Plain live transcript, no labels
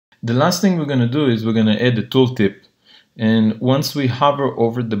The last thing we're going to do is we're going to add a tooltip. And once we hover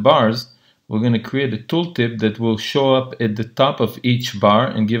over the bars, we're going to create a tooltip that will show up at the top of each bar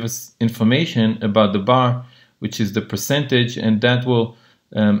and give us information about the bar, which is the percentage, and that will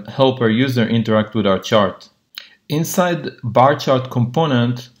help our user interact with our chart. Inside bar chart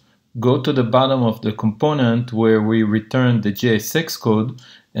component, go to the bottom of the component where we return the JSX code,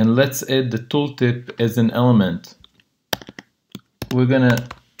 and let's add the tooltip as an element. We're going to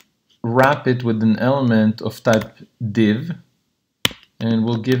wrap it with an element of type div, and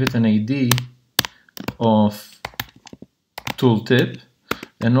we'll give it an ID of tooltip,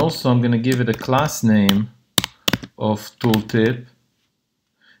 and also I'm going to give it a class name of tooltip.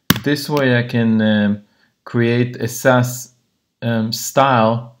 This way I can create a SAS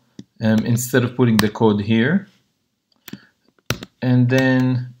style instead of putting the code here. And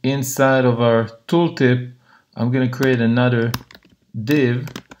then inside of our tooltip, I'm going to create another div,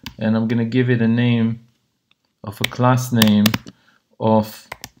 and I'm going to give it a name of a class name of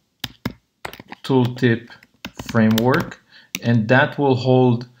tooltip framework, and that will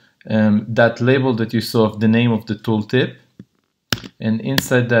hold that label that you saw of the name of the tooltip. And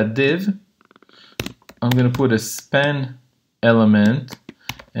inside that div, I'm going to put a span element,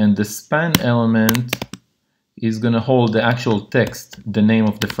 and the span element is going to hold the actual text, the name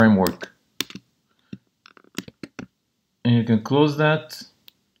of the framework. And you can close that,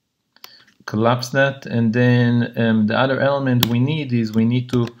 collapse that, and then the other element we need is we need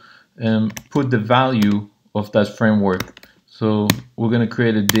to put the value of that framework. So we're going to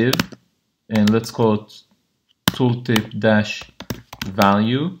create a div, and let's call it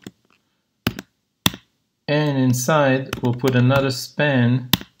tooltip-value. And inside we'll put another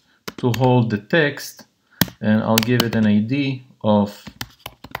span to hold the text, and I'll give it an ID of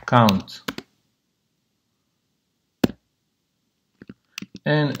count.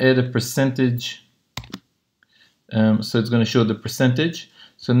 And add a percentage, so it's going to show the percentage.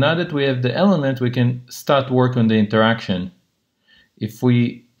 So now that we have the element, we can start work on the interaction. If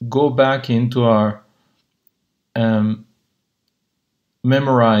we go back into our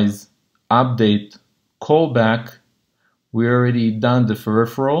memorize, update, callback, we already done the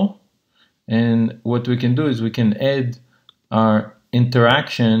peripheral, and what we can do is we can add our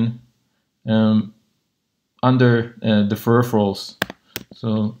interaction under the peripherals.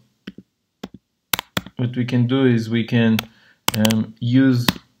 So what we can do is we can use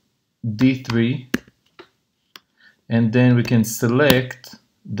D3, and then we can select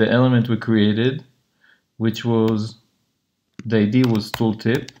the element we created, which was, the ID was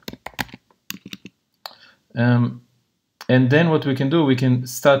tooltip. And then what we can do, we can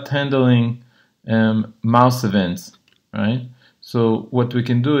start handling mouse events, right? So what we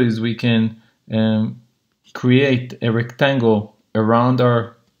can do is we can create a rectangle around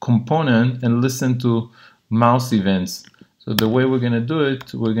our component and listen to mouse events. So the way we're going to do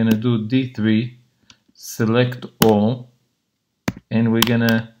it, we're going to do D3, select all, and we're going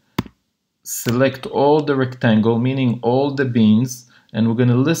to select all the rectangle, meaning all the beans, and we're going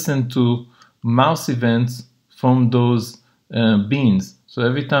to listen to mouse events from those beans. So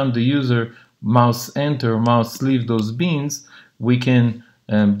every time the user mouse enter or mouse leave those beans, we can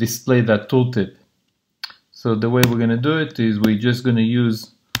display that tooltip. So the way we're going to do it is we're just going to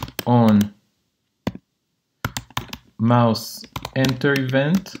use on mouse enter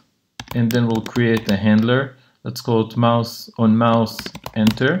event, and then we'll create a handler. Let's call it mouse on mouse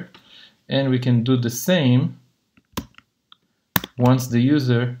enter, and we can do the same once the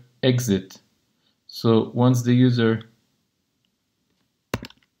user exit. So once the user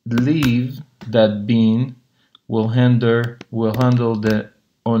leave that bean, we'll handle the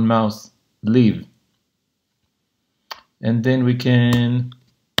on mouse leave. And then we can,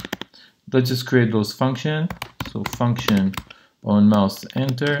 let's just create those function. So function on mouse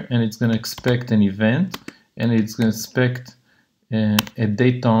enter, and it's going to expect an event, and it's going to expect a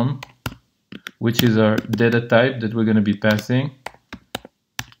datum, which is our data type that we're going to be passing.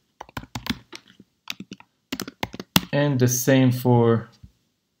 And the same for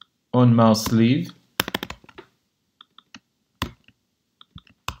on mouse leave.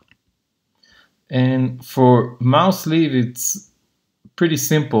 And for mouse leave, it's pretty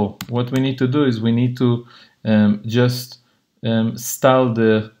simple. What we need to do is we need to just style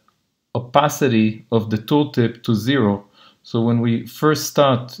the opacity of the tooltip to 0. So when we first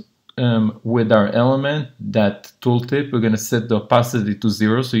start with our element, that tooltip, we're going to set the opacity to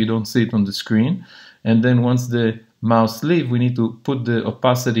 0 so you don't see it on the screen. And then once the mouse leave, we need to put the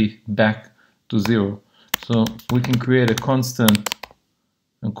opacity back to 0. So we can create a constant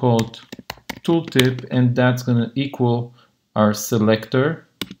and call it tooltip, and that's going to equal our selector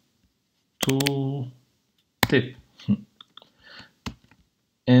tooltip.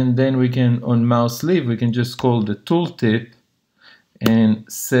 And then we can, on mouse leave, we can just call the tooltip and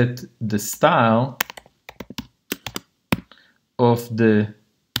set the style of the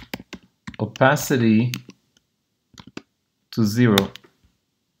opacity to 0.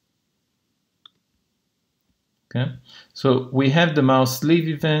 Okay, so we have the mouse leave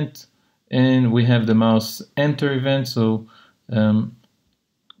event and we have the mouse enter event. So I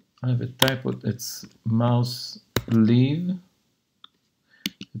have a typo, it's mouse leave.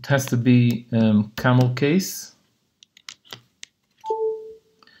 It has to be camel case.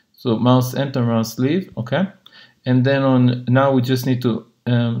 So mouse enter, mouse leave, okay. And then on now we just need to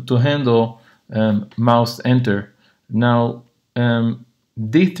handle mouse enter. Now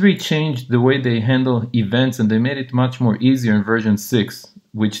D3 changed the way they handle events and they made it much more easier in version 6,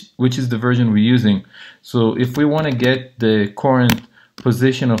 which is the version we're using. So if we want to get the current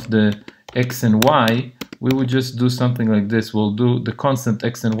position of the X and Y, we would just do something like this. We'll do the constant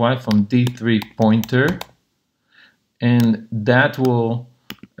X and Y from D3 pointer, and that will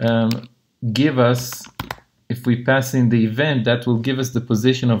give us, if we pass in the event, that will give us the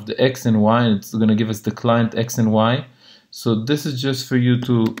position of the X and Y, and it's going to give us the client X and Y. So this is just for you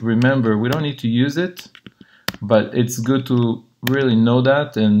to remember. We don't need to use it, but it's good to really know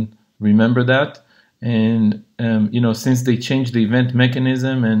that and remember that. And you know, since they changed the event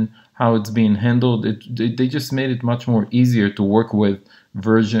mechanism and how it's being handled, they just made it much more easier to work with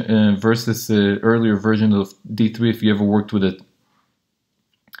versus earlier version of D3 if you ever worked with it.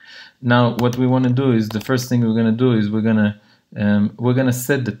 Now what we want to do is, the first thing we're going to do is we're going to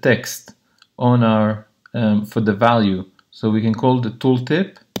set the text on our for the value. So we can call the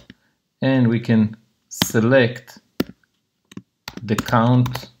tooltip and we can select the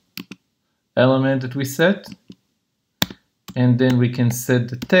count element that we set, and then we can set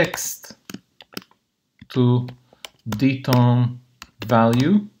the text to dtom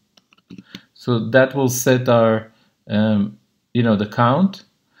value. So that will set our you know, the count.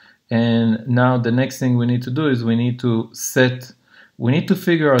 And now the next thing we need to do is we need to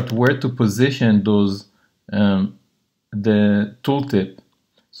figure out where to position those the tooltip.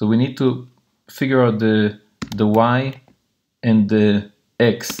 So we need to figure out the Y and the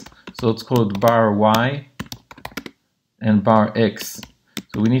X. So it's called bar Y and bar X.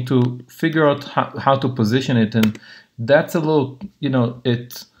 So we need to figure out how to position it, and that's a little, you know,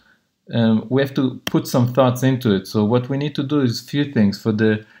 we have to put some thoughts into it. So what we need to do is a few things. For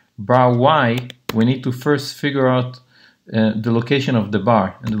the bar Y, we need to first figure out the location of the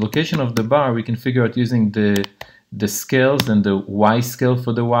bar, and the location of the bar we can figure out using the scales and the Y scale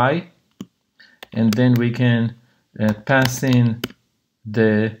for the Y, and then we can pass in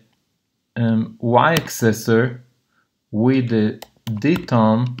the Y accessor with the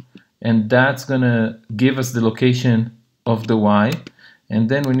dtom, and that's gonna give us the location of the Y. And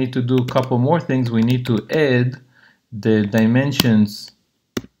then we need to do a couple more things. We need to add the dimensions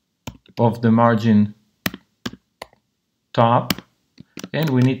of the margin top, and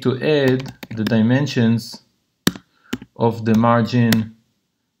we need to add the dimensions of the margin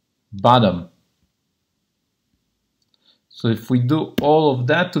bottom. So if we do all of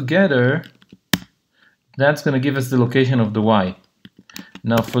that together, that's going to give us the location of the Y.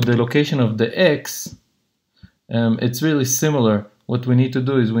 Now for the location of the X, it's really similar. What we need to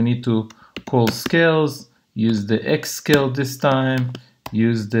do is we need to call scales, use the X scale this time,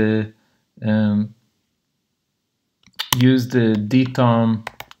 use the dtom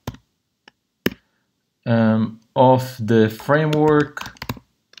of the framework,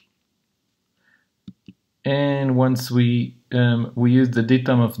 and once we use the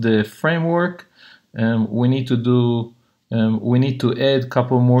dtom of the framework, we need to add a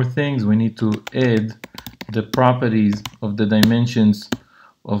couple more things. We need to add the properties of the dimensions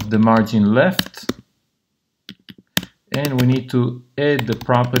of the margin left, and we need to add the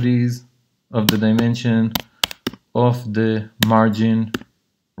properties of the dimension of the margin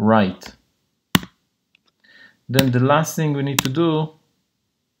right. Then the last thing we need to do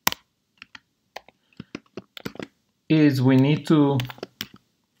is we need to,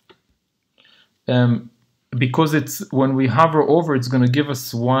 because it's, when we hover over, it's going to give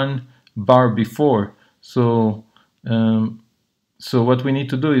us one bar before. So so what we need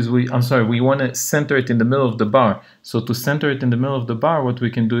to do is we want to center it in the middle of the bar. So to center it in the middle of the bar, what we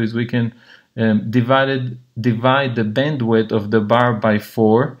can do is we can divide the bandwidth of the bar by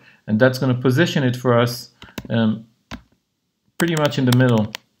 4, and that's going to position it for us pretty much in the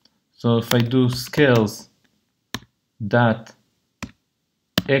middle. So if I do scales dot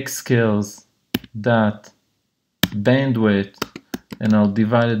x scales dot bandwidth and I'll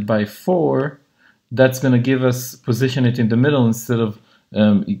divide it by 4, that's going to give us, position it in the middle instead of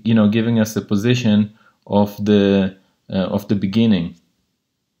giving us a position of the beginning.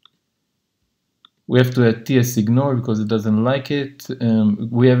 We have to add tsignore because it doesn't like it.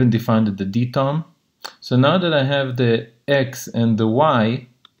 We haven't defined the dtom. So now that I have the x and the y,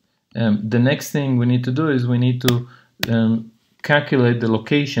 the next thing we need to do is we need to calculate the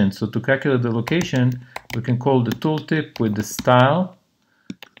location. So to calculate the location, we can call the tooltip with the style,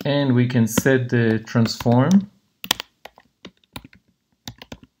 and we can set the transform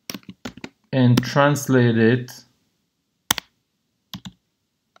and translate it.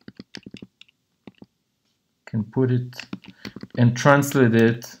 Can put it and translate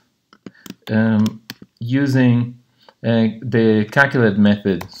it using the calculate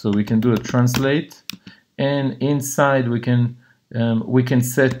method. So we can do a translate, and inside we can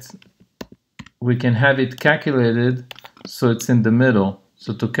have it calculated so it's in the middle.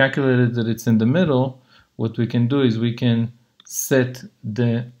 So to calculate it that it's in the middle, what we can do is we can set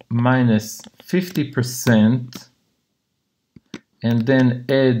the minus 50% and then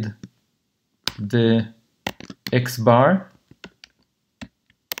add the X bar,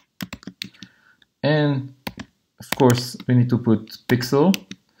 and of course we need to put pixel,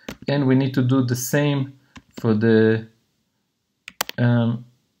 and we need to do the same for the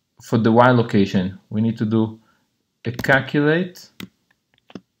Y location. We need to do a calculate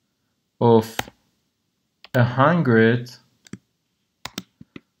of 100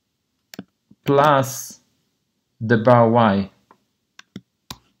 plus the bar Y.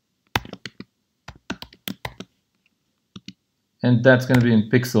 And that's going to be in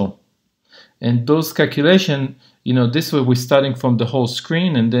pixel. And those calculation, this way we're starting from the whole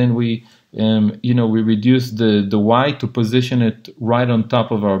screen, and then we reduce the Y to position it right on top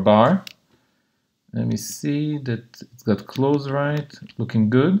of our bar. Let me see that it's got close right,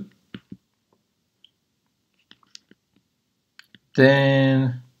 looking good.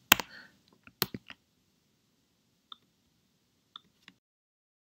 Then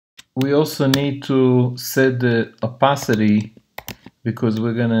we also need to set the opacity, because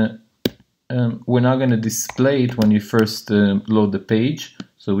we're not gonna display it when you first load the page.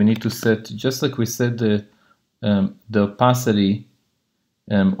 So we need to set, just like we set the opacity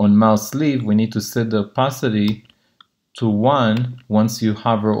on mouse sleeve, we need to set the opacity to 1 once you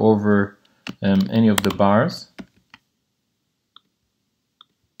hover over any of the bars.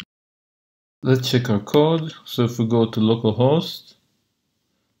 Let's check our code. So if we go to localhost,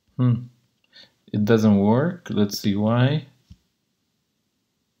 it doesn't work. Let's see why.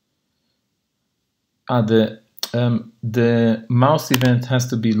 The mouse event has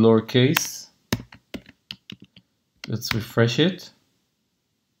to be lowercase. Let's refresh it.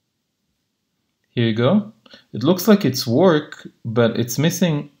 Here you go. It looks like it's work, but it's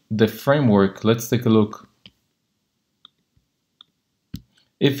missing the framework. Let's take a look.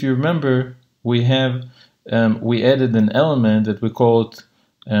 If you remember, we added an element that we called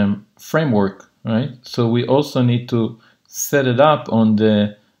framework, right? So we also need to set it up on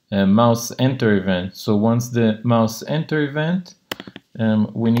the mouse enter event. So once the mouse enter event,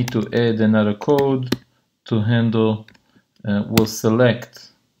 we need to add another code to handle. We'll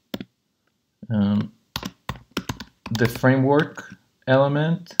select the framework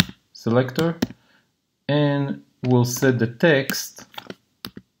element selector, and we'll set the text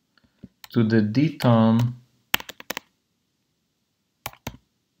to the dtom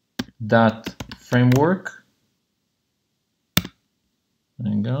dot framework.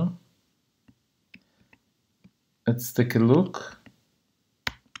 There you go. Let's take a look.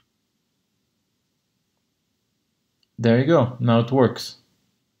 There you go. Now it works.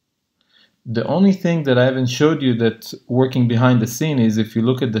 The only thing that I haven't showed you that's working behind the scene is if you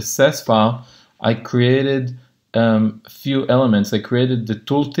look at the CSS file, I created a few elements. I created the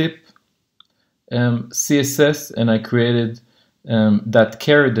tooltip CSS, and I created that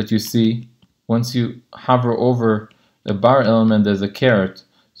caret that you see once you hover over a bar element as a caret.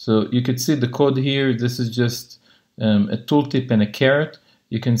 So you could see the code here. This is just a tooltip and a caret.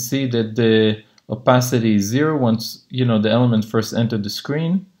 You can see that the opacity is 0 once the element first entered the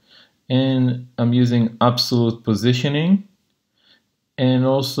screen, and I'm using absolute positioning. And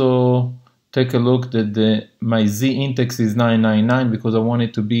also take a look that my z index is 999 because I want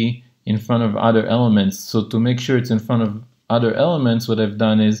it to be in front of other elements. So to make sure it's in front of other elements, what I've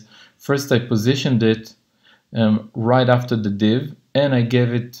done is first I positioned it right after the div, and I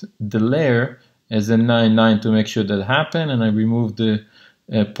gave it the layer as a 99 to make sure that happened, and I removed the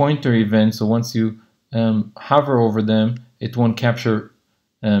pointer event, so once you hover over them, it won't capture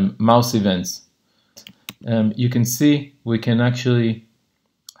mouse events. you can see we can actually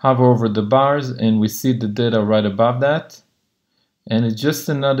hover over the bars and we see the data right above that. And it's just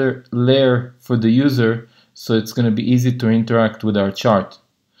another layer for the user, so it's going to be easy to interact with our chart.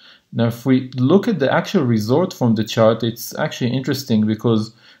 Now, if we look at the actual result from the chart, it's actually interesting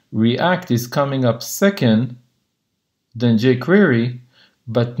because React is coming up second than jQuery,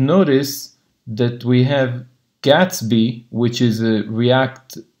 but notice that we have Gatsby, which is a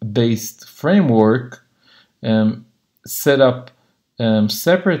React-based framework, set up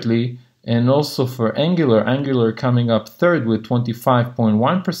separately, and also for Angular coming up third with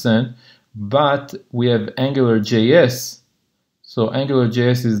 25.1%, but we have AngularJS. So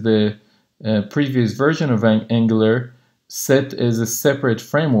AngularJS is the previous version of Angular set as a separate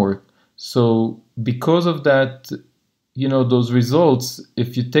framework. So because of that, you know, those results,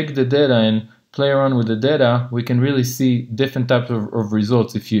 if you take the data and play around with the data, we can really see different types of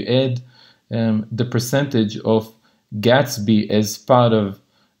results. If you add the percentage of Gatsby as part of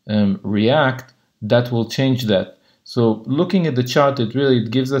React, that will change that. So looking at the chart,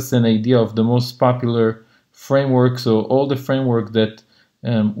 it gives us an idea of the most popular framework. So all the framework that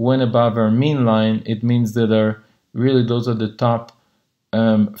went above our mean line, it means that those are the top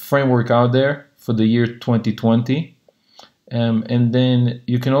framework out there for the year 2020. And then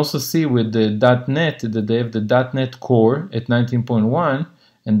you can also see with the .NET that they have the .NET Core at 19.1,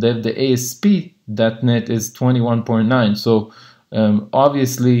 and they have the ASP.NET is 21.9. So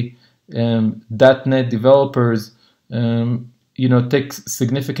obviously .NET developers take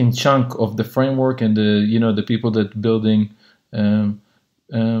significant chunk of the framework, and the people that building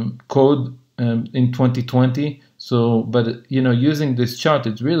code in 2020. So, but using this chart,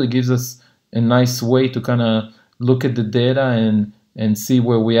 it really gives us a nice way to kind of look at the data and see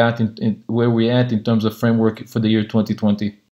where we at in terms of framework for the year 2020.